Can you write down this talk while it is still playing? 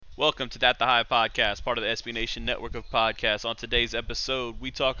Welcome to That the Hive podcast, part of the SB Nation network of podcasts. On today's episode, we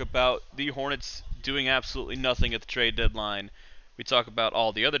talk about the Hornets doing absolutely nothing at the trade deadline. We talk about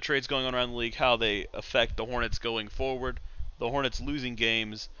all the other trades going on around the league, how they affect the Hornets going forward, the Hornets losing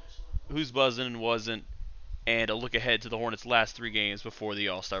games, who's buzzing and wasn't, and a look ahead to the Hornets' last 3 games before the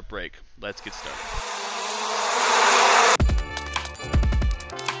All-Star break. Let's get started.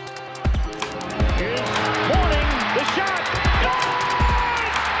 Here's Morning, the shot.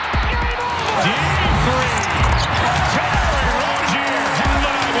 Deep three. Terry Rozier.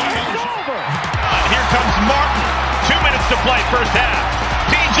 It's over. Here comes Martin. 2 minutes to play first half.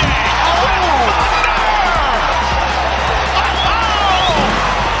 PJ.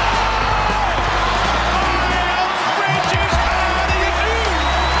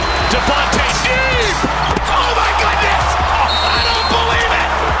 Devontae deep. Oh my goodness. I don't believe it.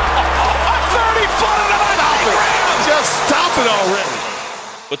 30-footer to the ground. Just stop it already.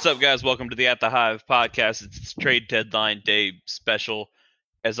 What's up, guys? Welcome to the At the Hive podcast. It's trade deadline day special.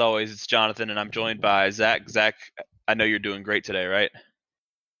 As always, it's Jonathan, and I'm joined by Zach. Zach, I know you're doing great today, right?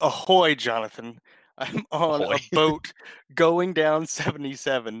 Ahoy, Jonathan. I'm on Ahoy. a boat going down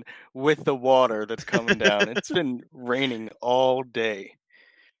 77 with the water that's coming down. It's been raining all day.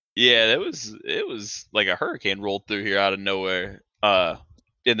 Yeah, it was like a hurricane rolled through here out of nowhere.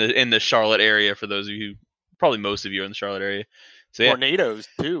 In the Charlotte area, for those of you, probably most of you are in the Charlotte area. So yeah, Tornadoes,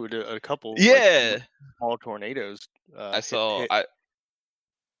 too. A couple yeah. small tornadoes. I saw.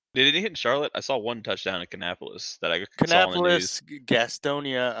 Did it hit in Charlotte? I saw one touchdown at Kannapolis that I saw on the news. Kannapolis,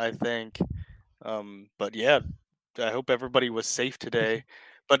 Gastonia, I think. But yeah, I hope everybody was safe today.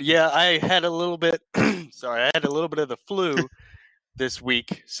 But yeah, I had a little bit. Sorry, I had a little bit of the flu this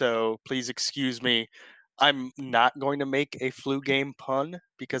week, so please excuse me. I'm not going to make a flu game pun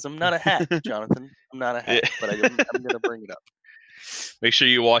because I'm not a hack, Jonathan. I'm not a hack, but I'm going to bring it up. Make sure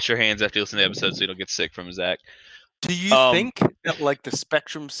you wash your hands after you listen to the episode so you don't get sick from Zach. Do you think that like the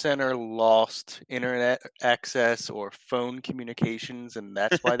Spectrum Center lost internet access or phone communications, and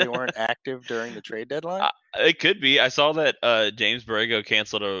that's why they weren't active during the trade deadline? It could be. I saw that James Borrego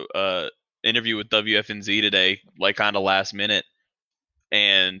canceled a interview with WFNZ today, like kind of last minute,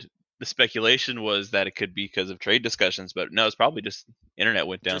 and the speculation was that it could be because of trade discussions, but no, it's probably just internet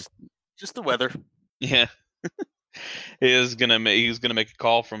went down. Just the weather. Yeah. He was gonna make a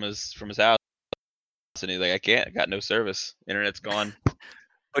call from his house, and he's like, I got no service, internet's gone.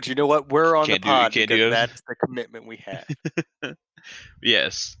 But you know what? We're on the pod can't do because it. that's the commitment we have.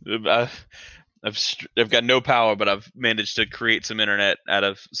 Yes, I've got no power, but I've managed to create some internet out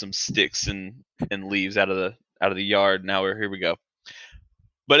of some sticks and leaves out of the yard. Now here we go.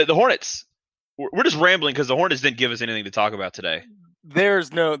 But at the Hornets, we're just rambling because the Hornets didn't give us anything to talk about today. There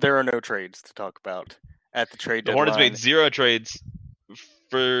are no trades to talk about at the trade deadline. The Hornets made 0 trades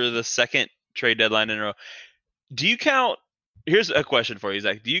for the second trade deadline in a row. Do you count? Here's a question for you,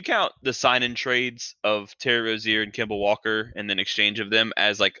 Zach. Do you count the sign-in trades of Terry Rozier and Kemba Walker and then exchange of them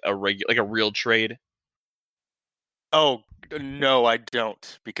as like a real trade? Oh no, I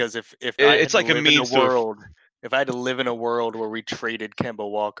don't. Because if It's like a means to if I had to live in a world where we traded Kemba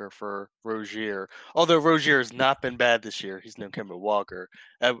Walker for Rozier, although Rozier has not been bad this year, he's no Kemba Walker.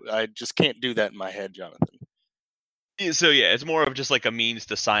 I just can't do that in my head, Jonathan. So yeah, it's more of just like a means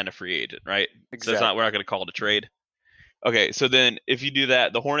to sign a free agent, right? Exactly. So we're not going to call it a trade. Okay, so then if you do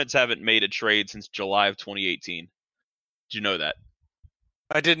that, the Hornets haven't made a trade since July of 2018. Did you know that?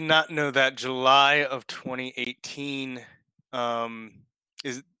 I did not know that. July of 2018.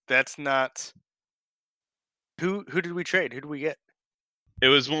 That's not. Who did we trade? Who did we get? It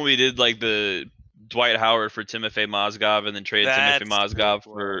was when we did like the Dwight Howard for Timofey Mozgov and then traded Timofey Mozgov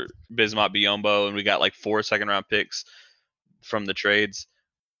for Bismack Biyombo, and we got like 4 second-round picks from the trades.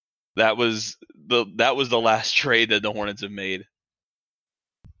 That was the last trade that the Hornets have made.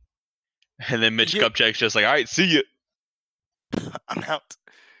 And then Mitch Kupchak's just like, all right, see you. I'm out.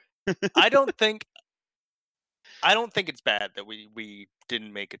 I don't think it's bad that we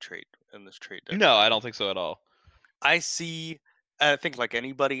didn't make a trade in this trade deadline. No, I don't think so at all. I think like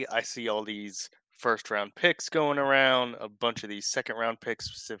anybody, I see all these first round picks going around, a bunch of these second round picks,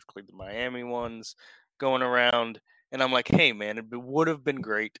 specifically the Miami ones, going around. And I'm like, hey, man, it would have been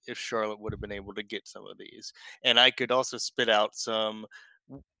great if Charlotte would have been able to get some of these. And I could also spit out some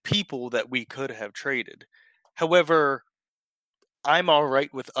people that we could have traded. However, I'm all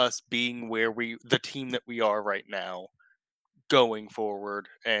right with us being the team that we are right now, going forward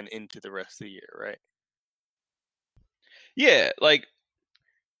and into the rest of the year, right? Yeah, like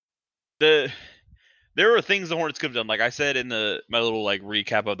there were things the Hornets could have done. Like I said in my little like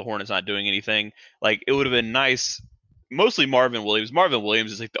recap of the Hornets not doing anything, like it would have been nice mostly Marvin Williams. Marvin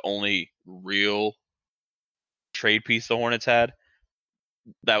Williams is like the only real trade piece the Hornets had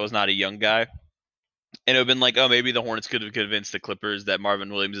that was not a young guy. And it would have been like, oh, maybe the Hornets could have convinced the Clippers that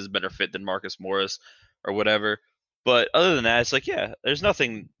Marvin Williams is a better fit than Marcus Morris or whatever. But other than that, it's like, yeah, there's no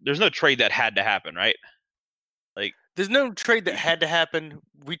trade that had to happen, right? Like, there's no trade that had to happen.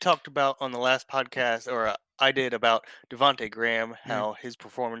 We talked about on the last podcast, or I did, about Devontae Graham, how his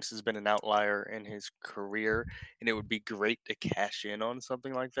performance has been an outlier in his career, and it would be great to cash in on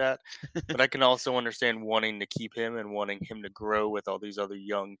something like that. But I can also understand wanting to keep him and wanting him to grow with all these other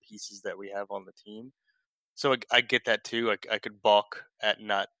young pieces that we have on the team. So I get that too. I could balk at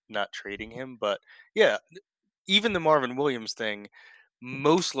not trading him, but yeah, even the Marvin Williams thing,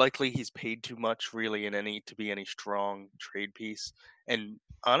 most likely he's paid too much really to be any strong trade piece. And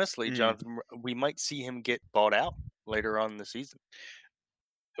honestly, Jonathan, we might see him get bought out later on in the season.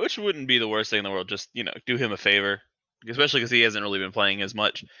 Which wouldn't be the worst thing in the world. Just, do him a favor, especially because he hasn't really been playing as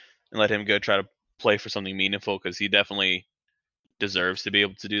much, and let him go try to play for something meaningful, because he definitely deserves to be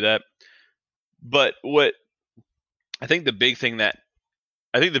able to do that. But what I think the big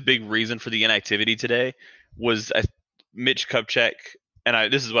reason for the inactivity today was Mitch Kupchak,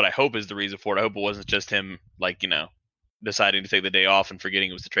 and this is what I hope is the reason for it. I hope it wasn't just him, deciding to take the day off and forgetting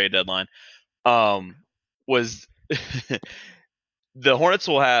it was the trade deadline. Was the Hornets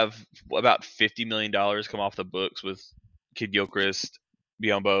will have about $50 million come off the books with Kid-Gilchrist,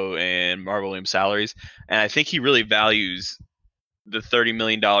 Biyombo, and Marvin Williams salaries, and I think he really values the $30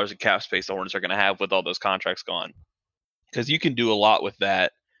 million in cap space the Hornets are going to have with all those contracts gone, because you can do a lot with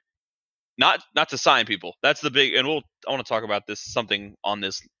that. Not to sign people. That's the big, and I want to talk about something on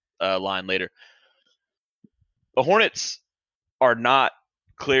this line later. The Hornets are not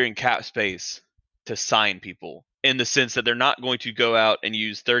clearing cap space to sign people, in the sense that they're not going to go out and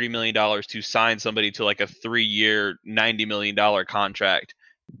use $30 million to sign somebody to like a 3-year, $90 million contract.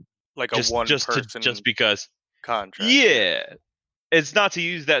 Like a one-person just because contract. Yeah. It's not to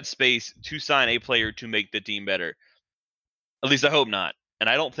use that space to sign a player to make the team better. At least I hope not. And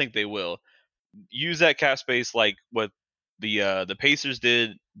I don't think they will. Use that cap space like what the Pacers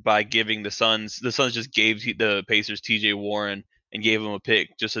did by giving the Suns. The Suns just gave the Pacers TJ Warren and gave them a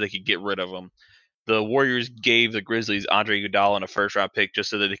pick just so they could get rid of him. The Warriors gave the Grizzlies Andre Iguodala and a first-round pick just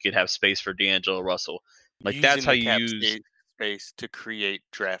so that they could have space for D'Angelo Russell. That's how you use space to create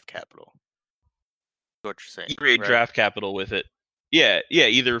draft capital. What you're saying? You create draft capital with it. Yeah.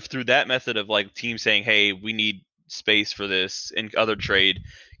 Either through that method of teams saying, "Hey, we need space for this in other trade.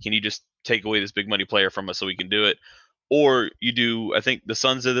 Can you just take away this big money player from us so we can do it?" Or you do. I think the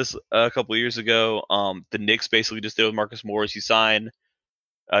Suns did this a couple of years ago. The Knicks basically just did with Marcus Morris. You sign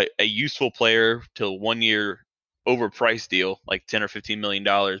a useful player to a 1-year overpriced deal, like $10 or $15 million,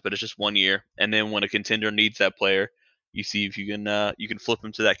 but it's just 1 year. And then when a contender needs that player, you see if you can flip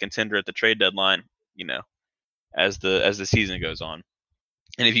him to that contender at the trade deadline. As the season goes on,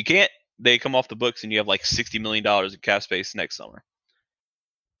 and if you can't, they come off the books and you have like $60 million in cap space next summer.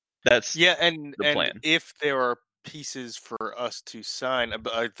 That's the plan. If there are pieces for us to sign,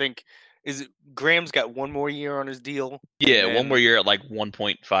 I think Graham's got 1 more year on his deal. Yeah, 1 more year at like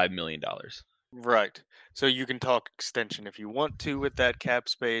 $1.5 million. Right. So you can talk extension if you want to with that cap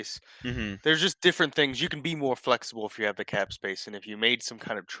space. Mm-hmm. There's just different things. You can be more flexible if you have the cap space, and if you made some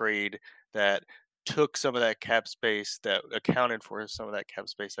kind of trade that took some of that cap space, that accounted for some of that cap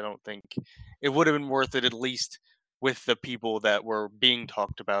space, I don't think it would have been worth it, at least with the people that were being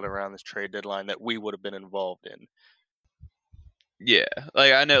talked about around this trade deadline that we would have been involved in. Yeah,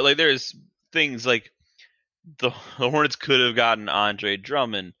 I know, there's things like the Hornets could have gotten Andre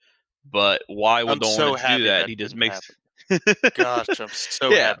Drummond, but why would the Hornets do that? He just makes. Gosh, I'm so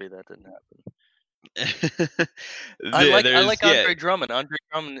happy that didn't happen. I like Andre Drummond. Andre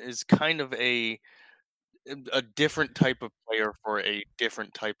Drummond is kind of a different type of player for a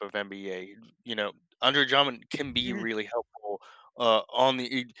different type of NBA. Andre Drummond can be really helpful.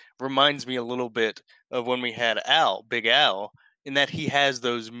 It reminds me a little bit of when we had Big Al, in that he has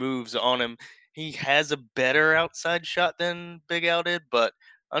those moves on him. He has a better outside shot than Big Al did, but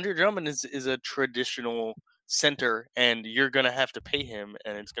Andre Drummond is a traditional center, and you're going to have to pay him,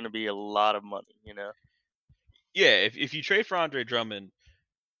 and it's going to be a lot of money, Yeah, if you trade for Andre Drummond,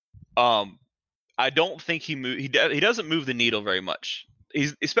 I don't think he doesn't move the needle very much.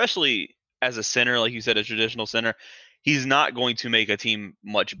 He's, especially as a center, like you said, a traditional center, he's not going to make a team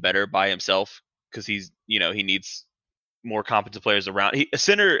much better by himself, because he needs more competent players around. A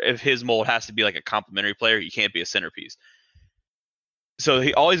center of his mold has to be like a complementary player. He can't be a centerpiece. So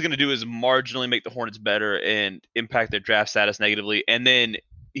all he's going to do is marginally make the Hornets better and impact their draft status negatively. And then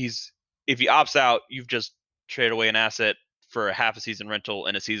if he opts out, you've just trade away an asset for a half a season rental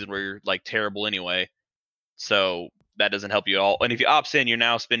in a season where you're like terrible anyway. So that doesn't help you at all. And if you opt in, you're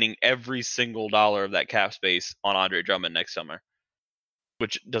now spending every single dollar of that cap space on Andre Drummond next summer,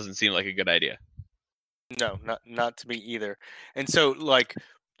 which doesn't seem like a good idea. No, not to me either. And so, like,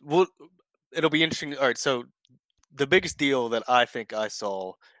 it'll be interesting. All right, so the biggest deal that I think I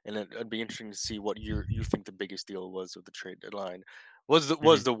saw, and it'd be interesting to see what you think the biggest deal was of the trade deadline, was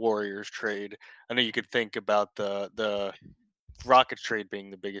the Warriors trade. I know you could think about the Rockets trade being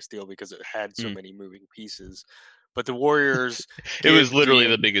the biggest deal because it had so many moving pieces, but the Warriors it was literally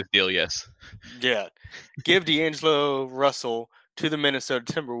the biggest deal. Yes. Yeah, give D'Angelo Russell to the Minnesota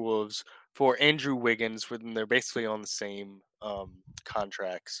Timberwolves for Andrew Wiggins when they're basically on the same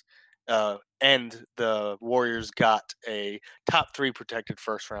contracts. And the Warriors got a top 3 protected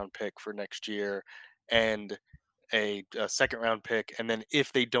first round pick for next year and a second round pick. And then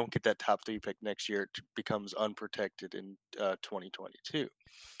if they don't get that top 3 pick next year, it becomes unprotected in 2022.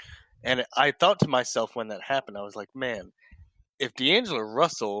 And I thought to myself when that happened, I was like, man, if D'Angelo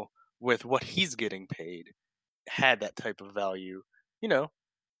Russell, with what he's getting paid, had that type of value,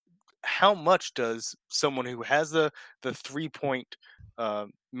 how much does someone who has the 3-point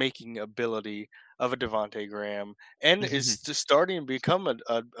making ability of a Devontae Graham and is just starting to become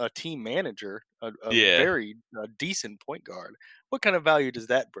a team manager, a very decent point guard, what kind of value does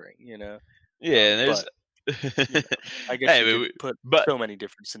that bring? Yeah, there's. I guess you could put so many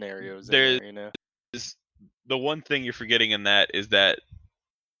different scenarios in there. The one thing you're forgetting in that is that,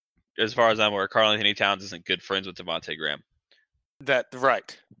 as far as I'm aware, Karl-Anthony Towns isn't good friends with Devontae Graham.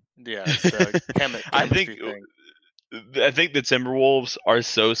 Right. Yeah, it's the chemistry thing. I think the Timberwolves are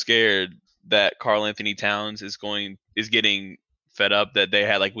so scared that Karl-Anthony Towns is getting fed up that they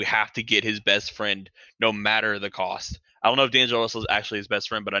had we have to get his best friend no matter the cost. I don't know if D'Angelo Russell is actually his best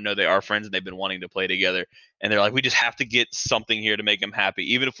friend, but I know they are friends and they've been wanting to play together. And they're like, we just have to get something here to make him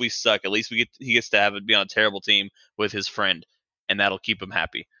happy. Even if we suck, at least he gets to be on a terrible team with his friend, and that'll keep him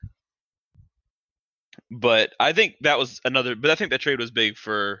happy. But I think that trade was big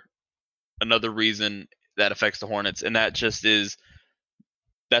for another reason that affects the Hornets, and that just is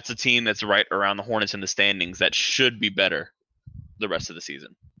that's a team that's right around the Hornets in the standings that should be better the rest of the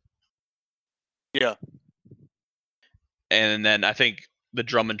season. Yeah. And then I think the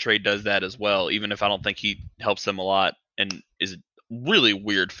Drummond trade does that as well, even if I don't think he helps them a lot and is a really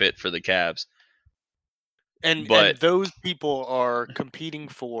weird fit for the Cavs. And those people are competing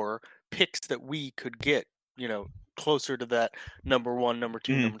for picks that we could get, closer to that number 1, number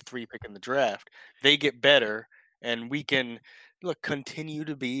 2, number 3 pick in the draft. They get better, and we can continue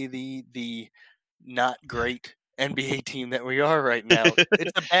to be the not great NBA team that we are right now.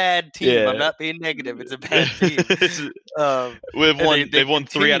 It's a bad team. Yeah. I'm not being negative. It's a bad team. They've won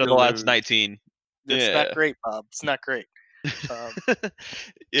 3 out of the last 19. It's not great, Bob. It's not great.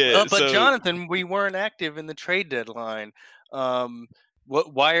 But Jonathan, we weren't active in the trade deadline.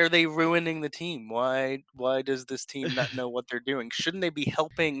 Why are they ruining the team? Why does this team not know what they're doing? Shouldn't they be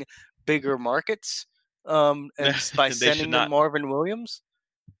helping bigger markets and by sending them Marvin Williams?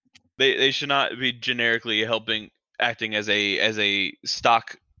 They should not be generically acting as a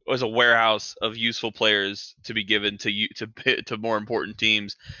stock, as a warehouse of useful players to be given to more important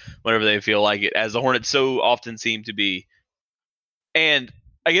teams whenever they feel like it, as the Hornets so often seem to be. And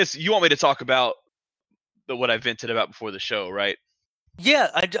I guess you want me to talk about what I vented about before the show, right? Yeah,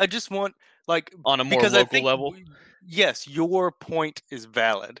 I just want on a more local level. Yes, your point is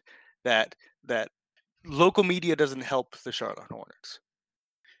valid that local media doesn't help the Charlotte Hornets.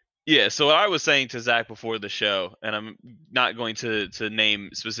 Yeah, so what I was saying to Zach before the show, and I'm not going to name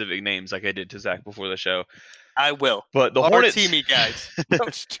specific names like I did to Zach before the show. I will. But the Hornets teamy guys. No,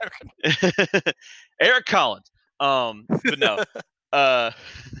 I'm just joking. Eric Collins. But no.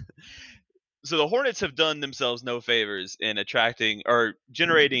 So the Hornets have done themselves no favors in attracting or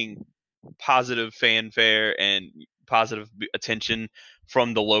generating positive fanfare and positive attention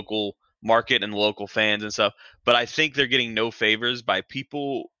from the local market and the local fans and stuff. But I think they're getting no favors by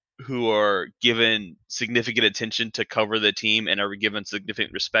people who are given significant attention to cover the team and are given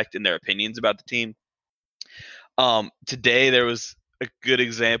significant respect in their opinions about the team. Today there was a good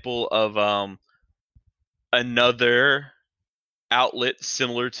example of another outlet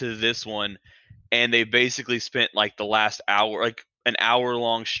similar to this one, and they basically spent the last hour, an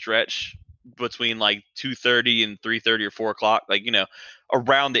hour-long stretch between 2:30 and 3:30 or 4 o'clock,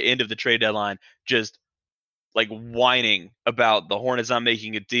 around the end of the trade deadline, just whining about the Hornets not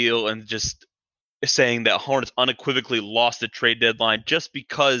making a deal and just saying that Hornets unequivocally lost the trade deadline just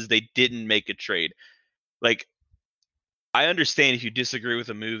because they didn't make a trade. I understand if you disagree with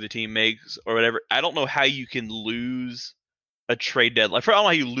a move the team makes or whatever. I don't know how you can lose a trade deadline. I don't know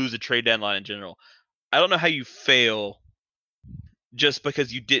how you lose a trade deadline in general. I don't know how you fail just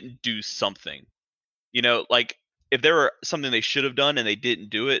because you didn't do something. Like if there were something they should have done and they didn't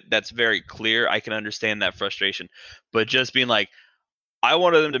do it, that's very clear. I can understand that frustration. But just being like, I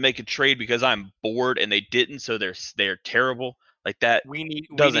wanted them to make a trade because I'm bored and they didn't, so they're terrible. Like that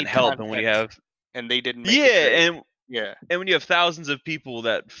doesn't help. And when you have and they didn't make a trade. And when you have thousands of people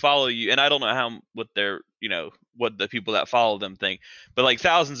that follow you, and I don't know what the people that follow them think, but like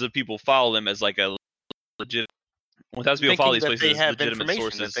thousands of people follow them as like a legit. When thousands of people follow these places as legitimate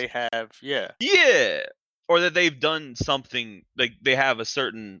sources, that they have, or that they've done something, like they have a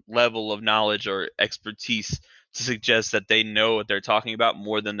certain level of knowledge or expertise to suggest that they know what they're talking about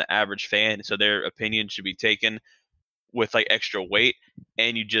more than the average fan, so their opinion should be taken with like extra weight,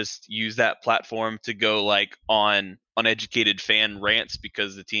 and you just use that platform to go like on uneducated fan rants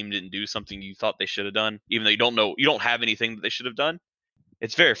because the team didn't do something you thought they should have done, even though you don't have anything that they should have done.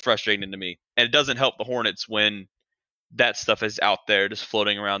 It's very frustrating to me, and it doesn't help the Hornets when that stuff is out there just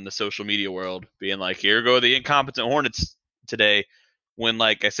floating around the social media world, being like, here go the incompetent Hornets today, when,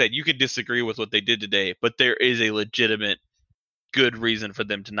 like I said, you could disagree with what they did today, but there is a legitimate good reason for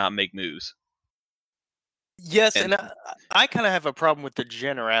them to not make moves. Yes, and I kind of have a problem with the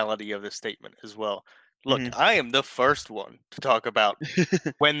generality of the statement as well. Look, I am the first one to talk about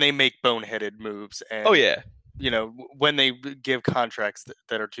when they make boneheaded moves, and when they give contracts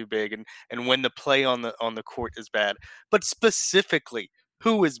that are too big, and when the play on the court is bad. But specifically,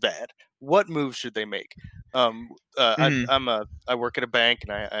 who is bad? What moves should they make? I work at a bank,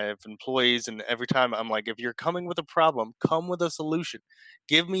 and I have employees, and every time I'm like, if you're coming with a problem, come with a solution.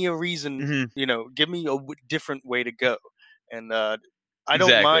 Give me a reason, give me a different way to go. And I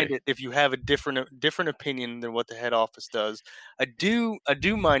don't mind it if you have a different opinion than what the head office does. I do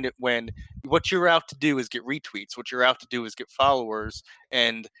mind it when what you're out to do is get retweets. What you're out to do is get followers,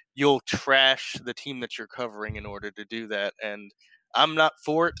 and you'll trash the team that you're covering in order to do that. And I'm not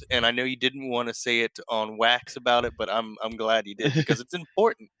for it, and I know you didn't want to say it on wax about it, but I'm glad you did, because it's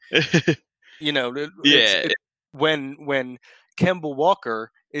important. When Kemba Walker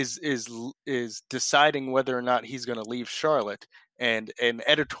is deciding whether or not he's going to leave Charlotte, and an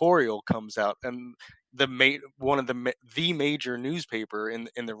editorial comes out, and the major newspaper in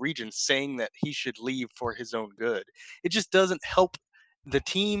the region saying that he should leave for his own good. It just doesn't help the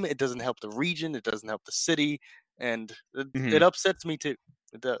team. It doesn't help the region. It doesn't help the city. And it upsets me too.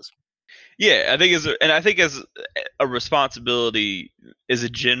 It does. Yeah, I think as a responsibility is a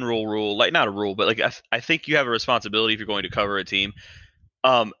general rule, like not a rule, but like I think you have a responsibility if you're going to cover a team.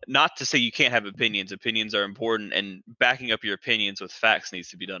 Not to say you can't have opinions. Opinions are important, and backing up your opinions with facts needs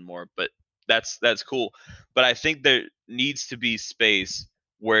to be done more. But that's cool. But I think there needs to be space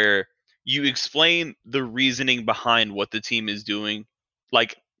where you explain the reasoning behind what the team is doing.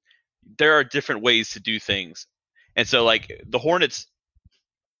 Like, there are different ways to do things. And so, like, the Hornets,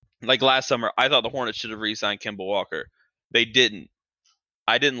 like last summer, I thought the Hornets should have re-signed Kemba Walker. They didn't.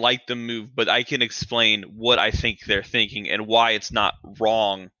 I didn't like the move, but I can explain what I think they're thinking and why it's not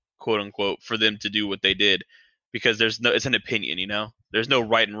wrong, quote unquote, for them to do what they did. Because it's an opinion, There's no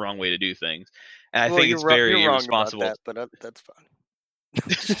right and wrong way to do things. And I think it's very irresponsible. But that's fine.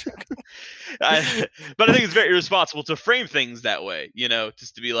 But I think it's very irresponsible to frame things that way,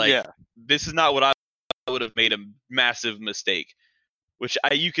 just to be like, this is not what I would have made a massive mistake, which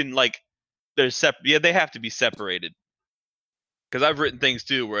you can like, they have to be separated, because I've written things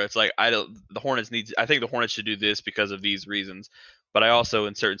too where it's like, I think the Hornets should do this because of these reasons, but I also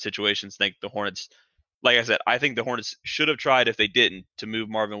in certain situations think the Hornets, like I said, I think the Hornets should have tried, if they didn't, to move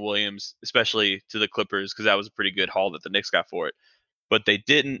Marvin Williams, especially to the Clippers, because that was a pretty good haul that the Knicks got for it. But they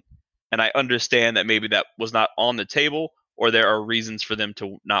didn't, and I understand that maybe that was not on the table, or there are reasons for them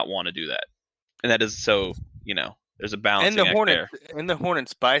to not want to do that. And that is so, there's a balance. And the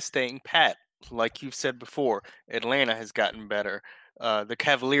Hornets, by staying pat, like you've said before, Atlanta has gotten better. The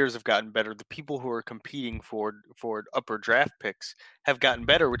Cavaliers have gotten better. The people who are competing for upper draft picks have gotten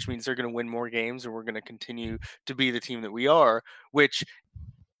better, which means they're going to win more games, and we're going to continue to be the team that we are, which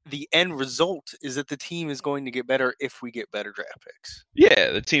the end result is that the team is going to get better if we get better draft picks.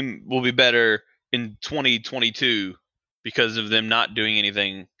 Yeah, the team will be better in 2022 because of them not doing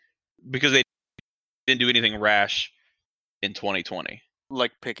anything, because they didn't do anything rash in 2020.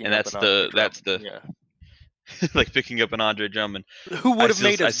 Like picking up like picking up an Andre Drummond. Who would have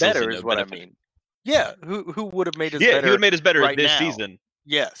made us better is what I mean. Yeah, who would have made us better? Yeah, he would have made us better right this now. season.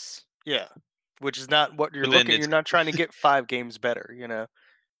 Yes, yeah. Which is not what you're looking. You're not trying to get 5 games better,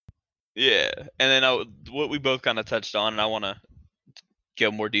 Yeah, and then what we both kind of touched on, and I want to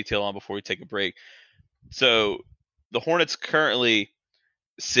get more detail on before we take a break. So the Hornets currently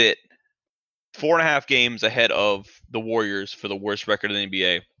sit 4.5 games ahead of the Warriors for the worst record in the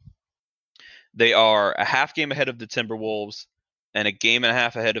NBA. They are a half game ahead of the Timberwolves and a game and a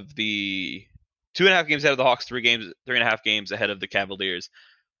half ahead of the 2.5 games ahead of the Hawks, 3.5 games ahead of the Cavaliers.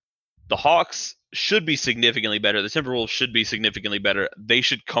 The Hawks should be significantly better. The Timberwolves should be significantly better. They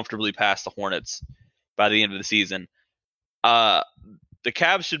should comfortably pass the Hornets by the end of the season. The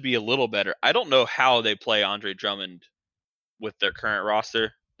Cavs should be a little better. I don't know how they play Andre Drummond with their current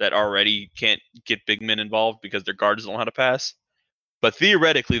roster that already can't get big men involved because their guards don't know how to pass. But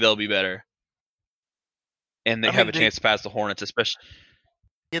theoretically, they'll be better. And they have a chance to pass the Hornets, especially.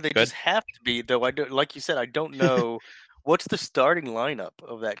 Yeah, they just have to be, though. I don't, like you said, I don't know what's the starting lineup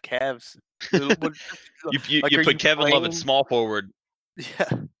of that Cavs. You put Kevin Love at small forward. Yeah.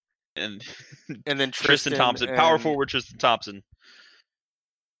 And then Tristan Thompson, power forward Tristan Thompson.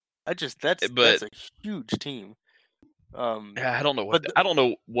 That's a huge team. I don't know what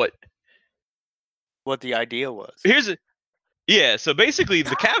the idea was. So basically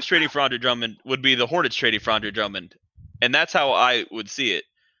the Cavs trading for Andre Drummond would be the Hornets trading for Andre Drummond. And that's how I would see it.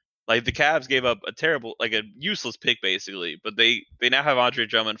 Like the Cavs gave up a useless pick basically, but they now have Andre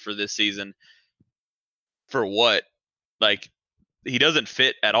Drummond for this season. For what? Like he doesn't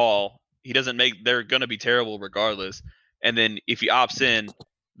fit at all. They're going to be terrible regardless. And then if he opts in,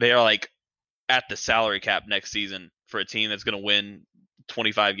 they are like at the salary cap next season for a team that's going to win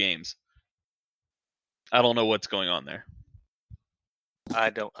 25 games. I don't know what's going on there.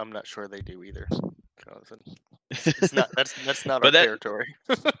 I'm not sure they do either, Jonathan. It's not. That's not our territory.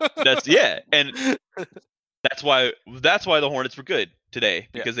 And that's why the Hornets were good today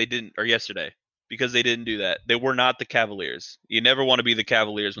because they didn't, or yesterday because they didn't do that. They were not the Cavaliers. You never want to be the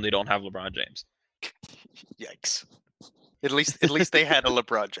Cavaliers when they don't have LeBron James. Yikes! At least they had a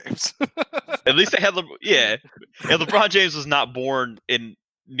LeBron James. At least they had And LeBron James was not born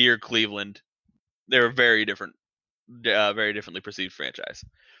near Cleveland. They're a very differently perceived franchise.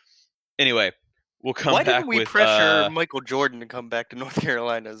 Anyway, we'll come back with... Why didn't we pressure Michael Jordan to come back to North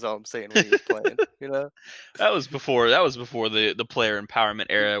Carolina is all I'm saying when he was playing, you know? That was before the player empowerment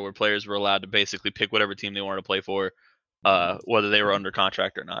era where players were allowed to basically pick whatever team they wanted to play for, whether they were under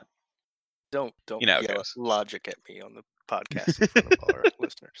contract or not. Don't yell logic at me on the podcast in front of our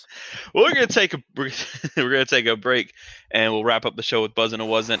listeners. Well, we're gonna take a break, and we'll wrap up the show with Buzzin' and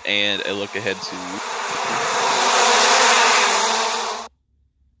Wasn't and a look ahead to...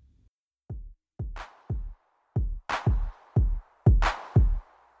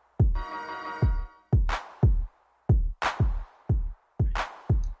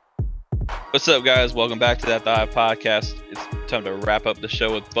 What's up, guys? Welcome back to That The Hive Podcast. It's time to wrap up the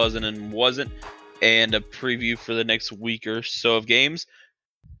show with Buzzin' and Wasn't and a preview for the next week or so of games.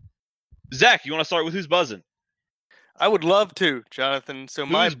 Zach, you want to start with who's buzzing? I would love to, Jonathan. So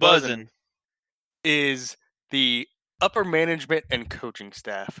my buzzing is the upper management and coaching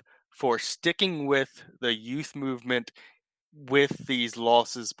staff for sticking with the youth movement with these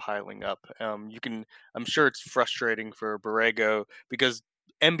losses piling up. I'm sure it's frustrating for Borrego because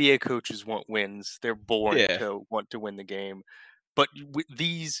NBA coaches want wins. They're born to want to win the game. But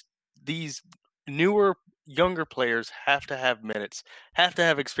these newer, younger players have to have minutes, have to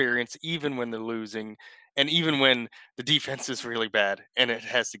have experience, even when they're losing, and even when the defense is really bad, and it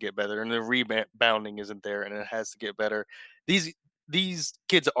has to get better, and the rebounding isn't there, and it has to get better. These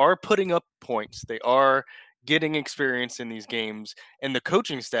kids are putting up points. They are getting experience in these games, and the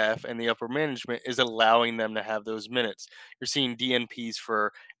coaching staff and the upper management is allowing them to have those minutes. You're seeing DNPs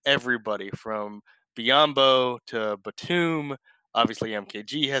for everybody from Biyombo to Batum. Obviously,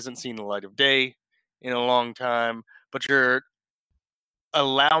 MKG hasn't seen the light of day in a long time, but you're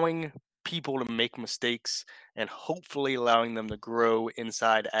allowing people to make mistakes and hopefully allowing them to grow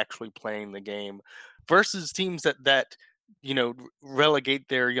inside actually playing the game versus teams that relegate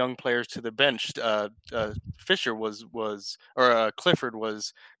their young players to the bench. Clifford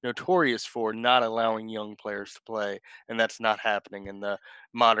was notorious for not allowing young players to play, and that's not happening in the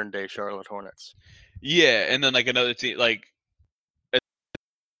modern day Charlotte Hornets. Yeah, and then like another team, like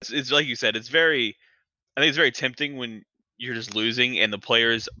it's like you said, I think it's very tempting when you're just losing and the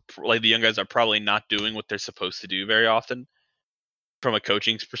players, like the young guys, are probably not doing what they're supposed to do very often. From a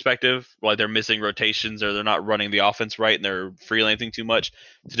coaching perspective, like they're missing rotations or they're not running the offense right and they're freelancing too much,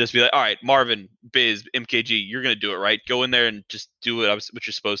 to just be like, all right, Marvin, Biz, MKG, you're going to do it right. Go in there and just do what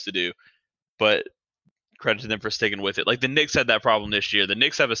you're supposed to do. But credit to them for sticking with it. Like the Knicks had that problem this year. The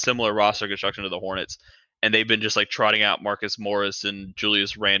Knicks have a similar roster construction to the Hornets. and they've been just like trotting out Marcus Morris and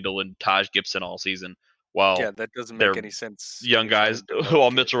Julius Randle and Taj Gibson all season, while Yeah, that doesn't they're make any sense. young guys,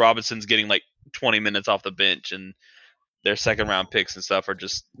 while Mitchell Robinson's getting like 20 minutes off the bench, and their second round picks and stuff are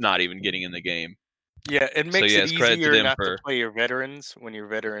just not even getting in the game. Yeah, it makes it's it credit to easier them not for- to play your veterans when your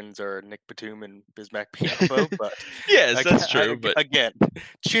veterans are Nick Batum and Bismack Biyombo. But Yes, that's true. But again,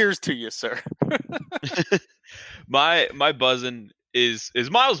 cheers to you, sir. my buzzing is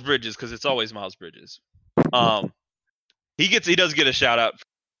Miles Bridges, because it's always Miles Bridges. He does get a shout out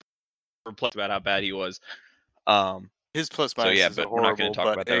for plus about how bad he was. His plus minuses are we're not gonna horrible, talk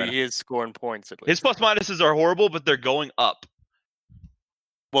but about that right now. he is scoring points at least. His plus minuses are horrible, but they're going up.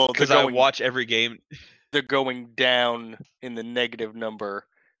 Well, because I watch every game. They're going down in the negative number,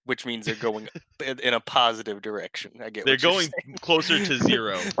 which means they're going in a positive direction. I get. They're what you're going saying. closer to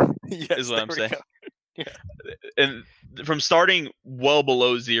zero. Yes, is what I'm saying. Yeah. And from starting well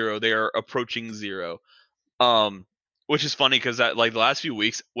below zero, they are approaching zero. Which is funny because like the last few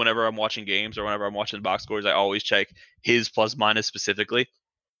weeks, whenever I'm watching games or whenever I'm watching the box scores, I always check his plus minus specifically,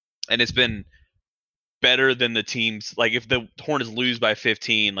 and it's been better than the teams. Like if the Hornets lose by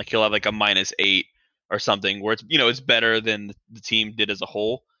 15, like he'll have like a -8 or something, where it's better than the team did as a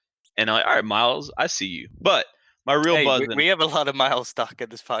whole. And I'm like, all right, Miles, I see you. But my real buzzing, we have a lot of Miles stock at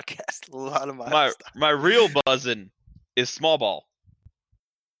this podcast. A lot of Miles stock. My real buzzing is small ball.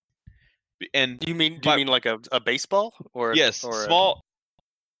 And do you mean like a baseball or yes, or small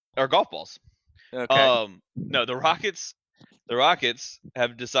or golf balls? Okay. No, the Rockets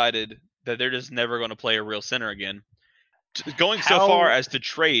have decided that they're just never going to play a real center again. Going so far as to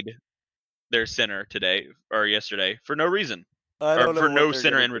trade their center today or yesterday for no reason, or for no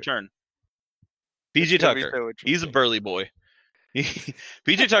center in return. PJ Tucker, he's a burly boy.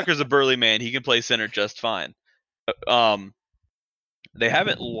 PJ Tucker's a burly man. He can play center just fine. They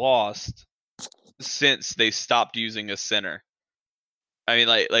haven't lost since they stopped using a center. I mean,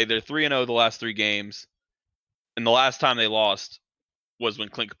 like they're 3-0 the last 3 games, and the last time they lost was when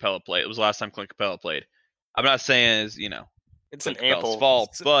Clint Capella played. It was the last time Clint Capella played. I'm not saying it's it's Clint an ample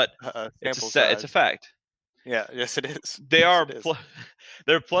fault, but it's a fact. Yeah, yes, it is. They are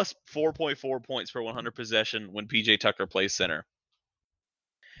they're plus 4.4 points per 100 possession when PJ Tucker plays center.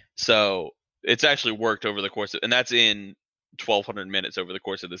 So it's actually worked over the course of, and that's in 1,200 minutes over the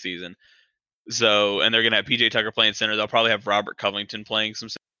course of the season. So, and they're going to have PJ Tucker playing center. They'll probably have Robert Covington playing some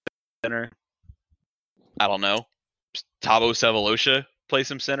center. I don't know. Thabo Sefolosha play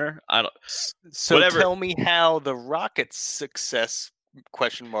some center. I don't. So whatever. Tell me how the Rockets' success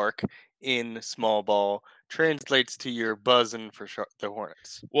in small ball translates to your buzzing for the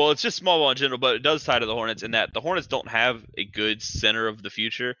Hornets. Well, it's just small ball in general, but it does tie to the Hornets in that the Hornets don't have a good center of the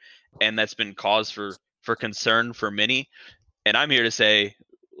future, and that's been cause for concern for many. And I'm here to say,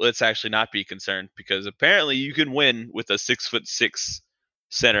 let's actually not be concerned, because apparently you can win with a 6'6"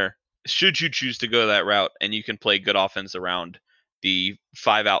 center should you choose to go that route, and you can play good offense around the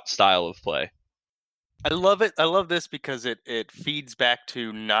 5-out style of play. I love it. I love this because it feeds back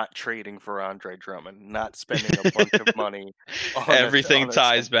to not trading for Andre Drummond, not spending a bunch of money. Everything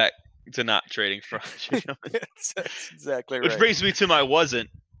ties back to not trading for Andre Drummond. That's exactly right. Which brings me to my wasn't.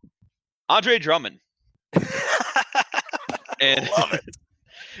 Andre Drummond. And love it.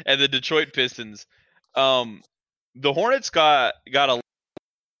 And the Detroit Pistons. The Hornets got a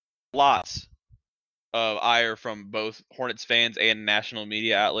lot of ire from both Hornets fans and national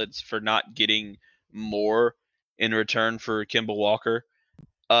media outlets for not getting more in return for Kemba Walker.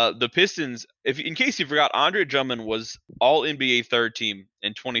 The Pistons, in case you forgot, Andre Drummond was all NBA third team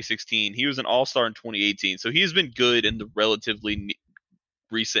in 2016. He was an all-star in 2018. So he's been good in the relatively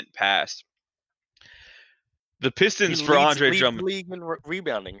recent past. The Pistons for Andre Drummond, league in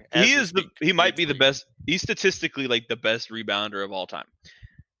rebounding. He might be the best. He's statistically like the best rebounder of all time,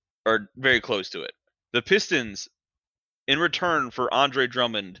 or very close to it. The Pistons, in return for Andre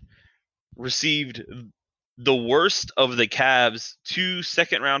Drummond, received the worst of the Cavs 2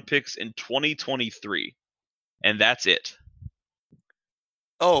 second-round picks in 2023, and that's it.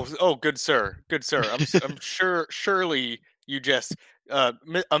 Oh, good sir. I'm sure. Surely you just a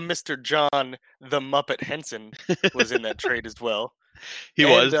Mr. John the Muppet Henson was in that trade as well. He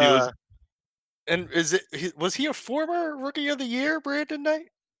was. And was he a former Rookie of the Year, Brandon Knight?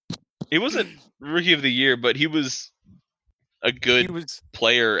 He wasn't Rookie of the Year, but he was a good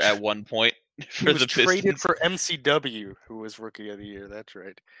player at one point for the Pistons. He was traded for MCW, who was Rookie of the Year. That's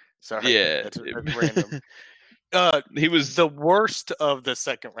right. Sorry. Yeah. That's random. He was the worst of the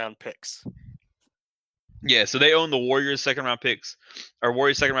second-round picks. Yeah, so they own the Warriors' second-round picks. Our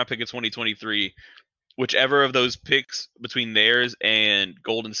Warriors' second-round pick in 2023 whichever of those picks between theirs and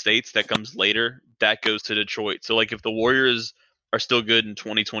Golden State's that comes later, that goes to Detroit. So like if the Warriors are still good in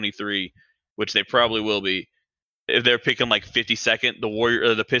 2023, which they probably will be, if they're picking like 52nd,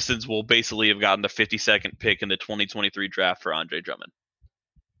 the Pistons will basically have gotten the 52nd pick in the 2023 draft for Andre Drummond.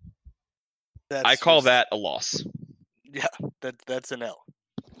 I call that a loss. Yeah, that's an L.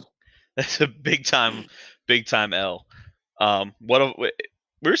 That's a big time L.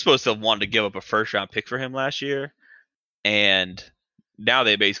 We were supposed to have wanted to give up a first round pick for him last year, and now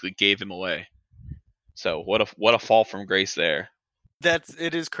they basically gave him away. So what a fall from grace there.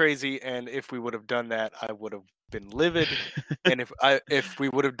 It is crazy, and if we would have done that, I would have been livid. And if we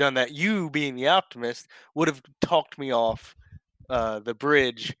would have done that, you being the optimist would have talked me off the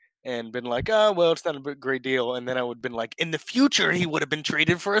bridge and been like, oh well, it's not a great deal. And then I would have been like, in the future, he would have been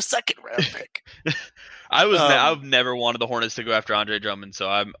traded for a second round pick. I've never wanted the Hornets to go after Andre Drummond, so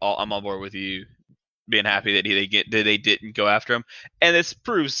I'm on board with you, being happy that they didn't go after him. And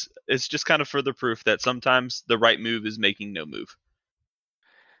it's just kind of further proof that sometimes the right move is making no move.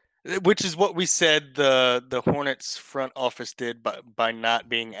 Which is what we said the Hornets front office did by not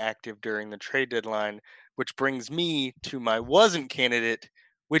being active during the trade deadline, which brings me to my wasn't candidate,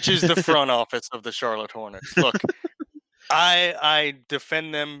 which is the front office of the Charlotte Hornets. Look, I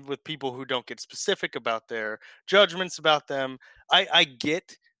defend them with people who don't get specific about their judgments about them. I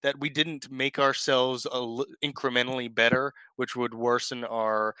get that we didn't make ourselves incrementally better, which would worsen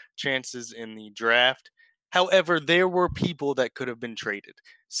our chances in the draft. However, there were people that could have been traded.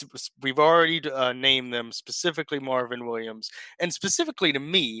 We've already named them, specifically Marvin Williams, and specifically to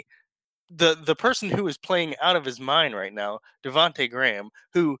me, the person who is playing out of his mind right now, Devontae Graham,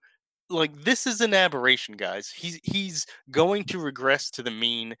 who, like, this is an aberration, guys. He's going to regress to the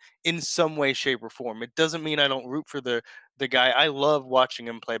mean in some way, shape, or form. It doesn't mean I don't root for the guy. I love watching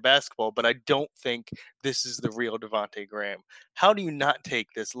him play basketball, but I don't think this is the real Devontae Graham. How do you not take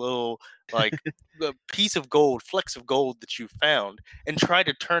this little, like, piece of gold, flecks of gold that you found, and try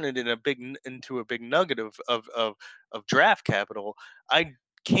to turn it into a big nugget of draft capital? I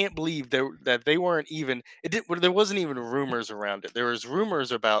can't believe that they weren't even there wasn't even rumors around it. There was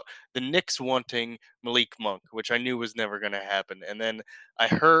rumors about the Knicks wanting Malik Monk, which I knew was never going to happen. And then I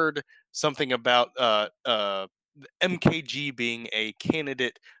heard something about MKG being a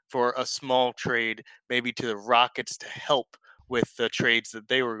candidate for a small trade, maybe to the Rockets, to help with the trades that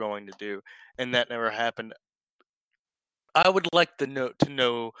they were going to do, and that never happened. I would like to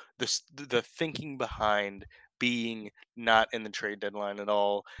know the thinking behind being not in the trade deadline at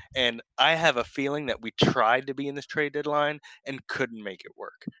all. And I have a feeling that we tried to be in this trade deadline and couldn't make it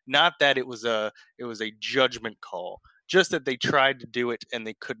work. Not that it was a judgment call, just that they tried to do it and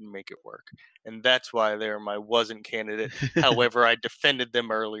they couldn't make it work. And that's why they're my wasn't candidate. However, I defended them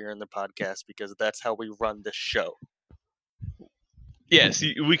earlier in the podcast because that's how we run this show. Yes,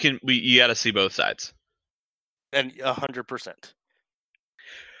 you got to see both sides. And 100%.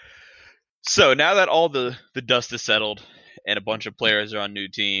 So now that all the dust is settled and a bunch of players are on new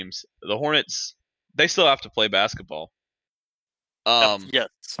teams, the Hornets, they still have to play basketball.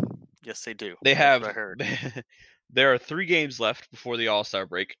 Yes, they do. They have. I heard. There are 3 games left before the All-Star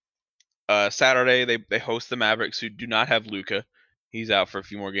break. Saturday they host the Mavericks, who do not have Luka. He's out for a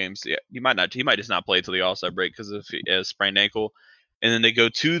few more games. Yeah, he might just not play until the All-Star break because of a sprained ankle. And then they go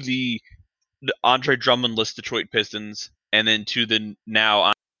to the Andre Drummond-less Detroit Pistons, and then to the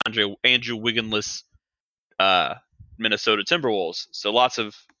now Andrew Wiggins-less Minnesota Timberwolves. So lots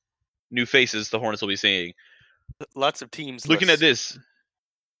of new faces the Hornets will be seeing. Lots of teams. Looking at this,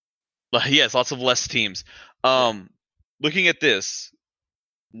 yes, lots of less teams. Looking at this,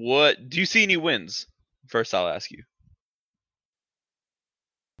 what do you see any wins? First, I'll ask you.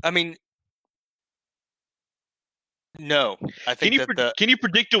 I mean, no. I think can you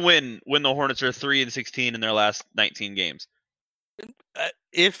predict a win when the Hornets are 3-16 in their last 19 games?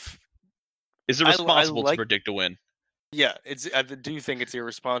 Is it responsible to predict a win? Yeah, I do think it's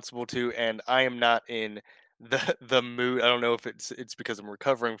irresponsible to, and I am not in the mood. I don't know if it's because I'm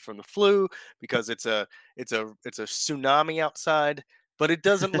recovering from the flu, because it's a tsunami outside, but it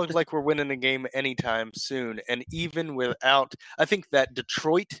doesn't look like we're winning a game anytime soon. And even without, I think that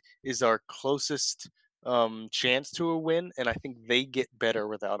Detroit is our closest chance to a win, and I think they get better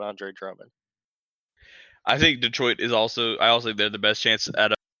without Andre Drummond. I think Detroit is also. I also think they're the best chance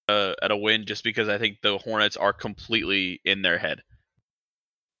at a win, just because I think the Hornets are completely in their head.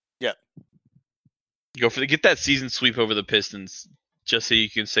 Yeah. Get that season sweep over the Pistons, just so you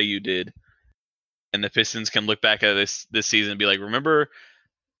can say you did, and the Pistons can look back at this season and be like, remember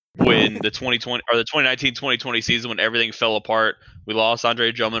when the 2020 or the 2019-2020 season when everything fell apart. We lost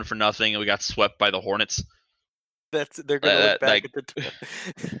Andre Drummond for nothing, and we got swept by the Hornets. They're gonna look back Like,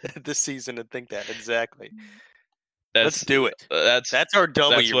 at this season and think that exactly. Let's do it. That's our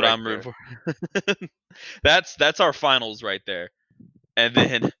W. That's what right I'm rooting there. for. That's our finals right there. And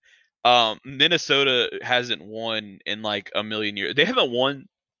then Minnesota hasn't won in like a million years. They haven't won.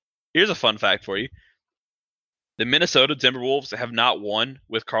 Here's a fun fact for you. The Minnesota Timberwolves have not won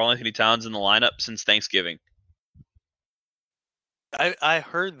with Karl-Anthony Towns in the lineup since Thanksgiving. I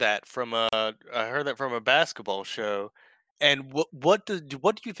heard that from a basketball show, and what do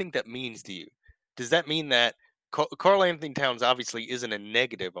you think that means to you? Does that mean that Karl-Anthony Towns obviously isn't a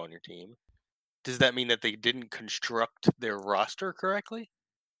negative on your team? Does that mean that they didn't construct their roster correctly?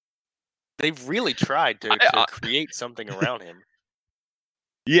 They've really tried to create something around him.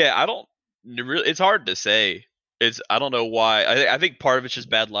 Yeah, I don't really. It's hard to say. I don't know why. I think part of it's just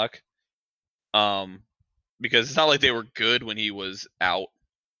bad luck. Because it's not like they were good when he was out.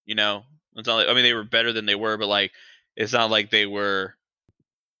 You know, it's not like, I mean, they were better than they were, but like it's not like they were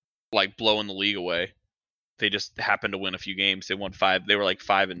like blowing the league away. They just happened to win a few games. They won 5. They were like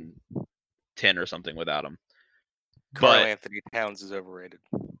 5-10 or something without him. Karl-Anthony Towns is overrated.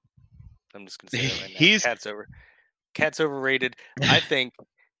 I'm just gonna say that right now. Cat's overrated. I think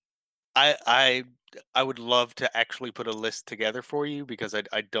I would love to actually put a list together for you because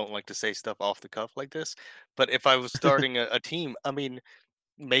I don't like to say stuff off the cuff like this. But if I was starting a team, I mean,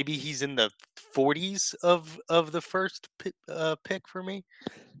 maybe he's in the 40s of the first pick for me.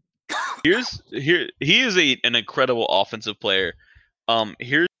 He is an incredible offensive player.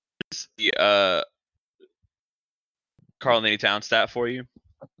 Here's the Karl-Anthony Towns stat for you,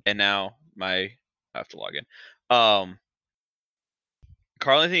 and now I have to log in.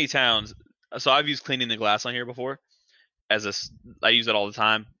 Karl-Anthony Towns. So I've used cleaning the glass on here before. I use it all the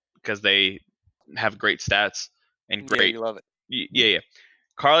time because they have great stats and great. Yeah, you love it. Yeah.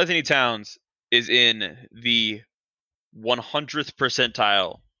 Karl-Anthony Towns is in the 100th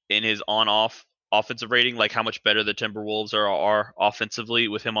percentile in his on-off offensive rating, like how much better the Timberwolves are offensively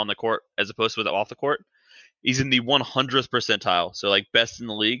with him on the court as opposed to with off the court. He's in the 100th percentile, so like best in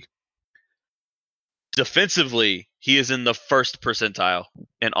the league. Defensively, he is in the 1st percentile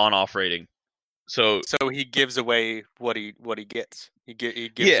in on-off rating. So he gives away what he gets. He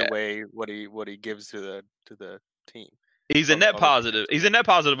gives away what he gives to the team. He's a net positive. He's a net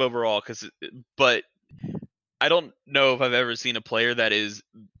positive overall, but I don't know if I've ever seen a player that is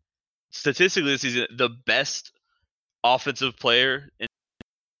statistically this season the best offensive player in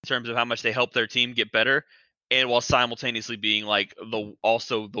terms of how much they help their team get better, and while simultaneously being like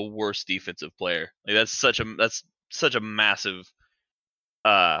also the worst defensive player. Like that's such a massive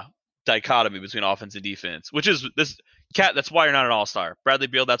dichotomy between offense and defense, which is this Cat. That's why you're not an all-star. Bradley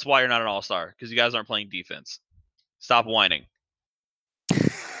Beal. That's why you're not an all-star, because you guys aren't playing defense. Stop whining. I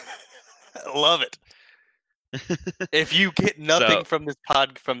love it. If you get nothing from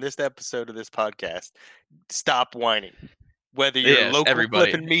this episode of this podcast, stop whining. Whether you're local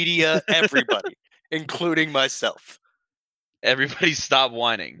flipping media, everybody, including myself. Everybody stop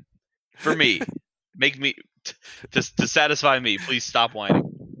whining. For me. Make me to satisfy me, please stop whining.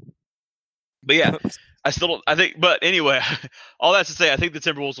 But yeah, but anyway, all that to say, I think the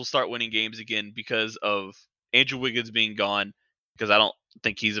Timberwolves will start winning games again because of Andrew Wiggins being gone, because I don't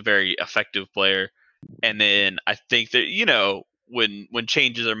think he's a very effective player. And then I think that, you know, when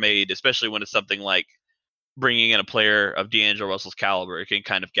changes are made, especially when it's something like bringing in a player of D'Angelo Russell's caliber, it can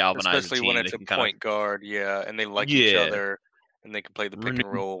kind of galvanize especially the team. When it's a point guard, and they like each other, and they can play the pick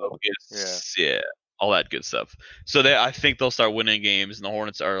and roll. Yeah, all that good stuff. So I think they'll start winning games, and the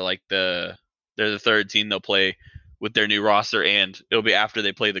Hornets are like they're the third team they'll play with their new roster, and it'll be after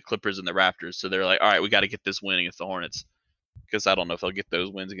they play the Clippers and the Raptors. So they're like, all right, we got to get this win against the Hornets, because I don't know if they'll get those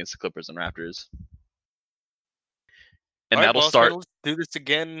wins against the Clippers and Raptors. And all right, that'll start. Let's do this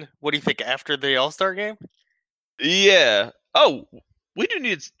again. What do you think, after the All-Star game? Yeah. Oh, we do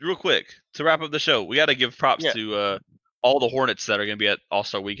need, real quick, to wrap up the show, we got to give props to all the Hornets that are going to be at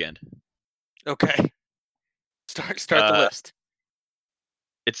All-Star Weekend. Okay. Start the list.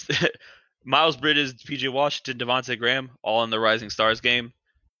 It's Miles Bridges, PJ Washington, Devontae Graham, all in the Rising Stars game,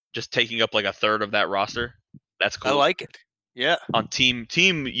 just taking up like a third of that roster. That's cool. I like it. Yeah. On Team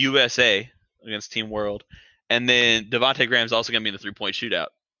USA against Team World. And then Devontae Graham's also going to be in the three-point shootout.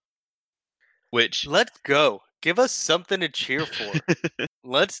 Which, let's go. Give us something to cheer for.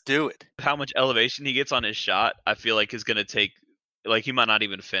 Let's do it. How much elevation he gets on his shot, I feel like is going to take, like, he might not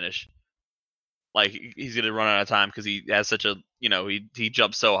even finish. Like, he's going to run out of time because he has such a, you know, he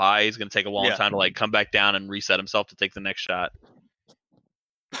jumps so high. He's going to take a long time to, like, come back down and reset himself to take the next shot.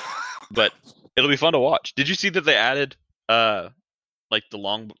 but it'll be fun to watch. Did you see that they added like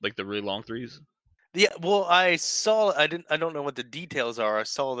the really long threes? Yeah, well, I saw. I don't know what the details are. I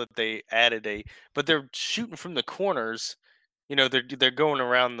saw that they added but they're shooting from the corners. They're going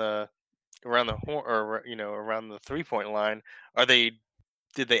around the horn, or around the 3-point line.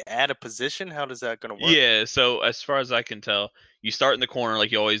 Did they add a position? How does that going to work? Yeah, so as far as I can tell, you start in the corner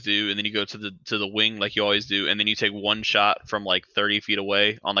like you always do, and then you go to the wing like you always do, and then you take one shot from like 30 feet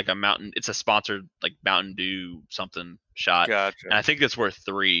away on like a mountain. It's a sponsored like Mountain Dew something shot, and Gotcha. I think it's worth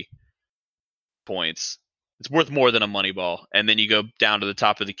 3 points. It's worth more than a money ball, and then you go down to the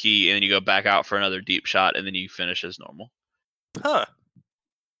top of the key, and then you go back out for another deep shot, and then you finish as normal. Huh.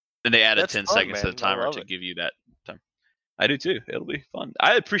 Then they added That's 10 fun, seconds to man. the I timer love to it. give you that time. I do too. It'll be fun.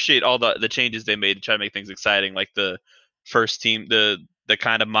 I appreciate all the changes they made to try to make things exciting, like the first team, the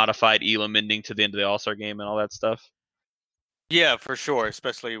kind of modified Elam ending to the end of the All-Star game and all that stuff. Yeah, for sure.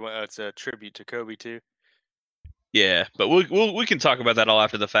 Especially when it's a tribute to Kobe too. Yeah, but we can talk about that all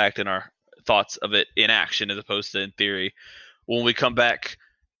after the fact and our thoughts of it in action as opposed to in theory when we come back,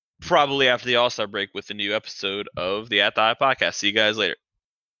 probably after the All-Star break with a new episode of the At the Eye podcast. See you guys later.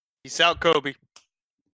 Peace out, Kobe.